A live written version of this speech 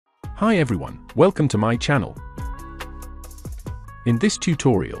Hi everyone, welcome to my channel. In this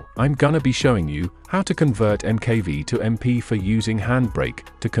tutorial, I'm gonna be showing you how to convert MKV to MP4 using HandBrake.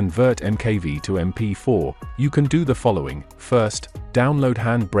 To convert MKV to MP4, you can do the following. First, download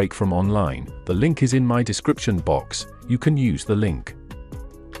HandBrake from online. The link is in my description box. You can use the link.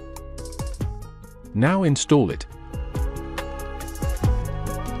 Now install it.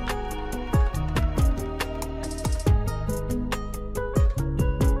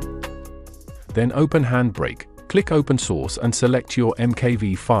 Then open HandBrake, click Open Source and select your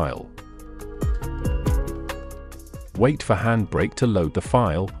MKV file. Wait for HandBrake to load the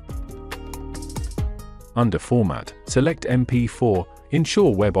file. Under Format, select MP4,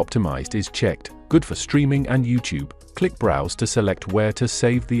 ensure Web Optimized is checked, good for streaming and YouTube. Click Browse to select where to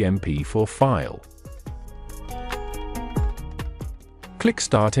save the MP4 file. Click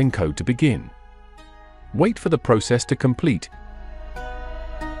Start Encode to begin. Wait for the process to complete.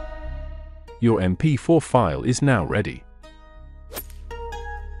 Your MP4 file is now ready.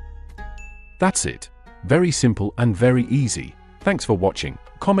 That's it. Very simple and very easy. Thanks for watching.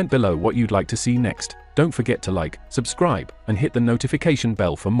 Comment below what you'd like to see next. Don't forget to like, subscribe, and hit the notification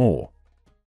bell for more.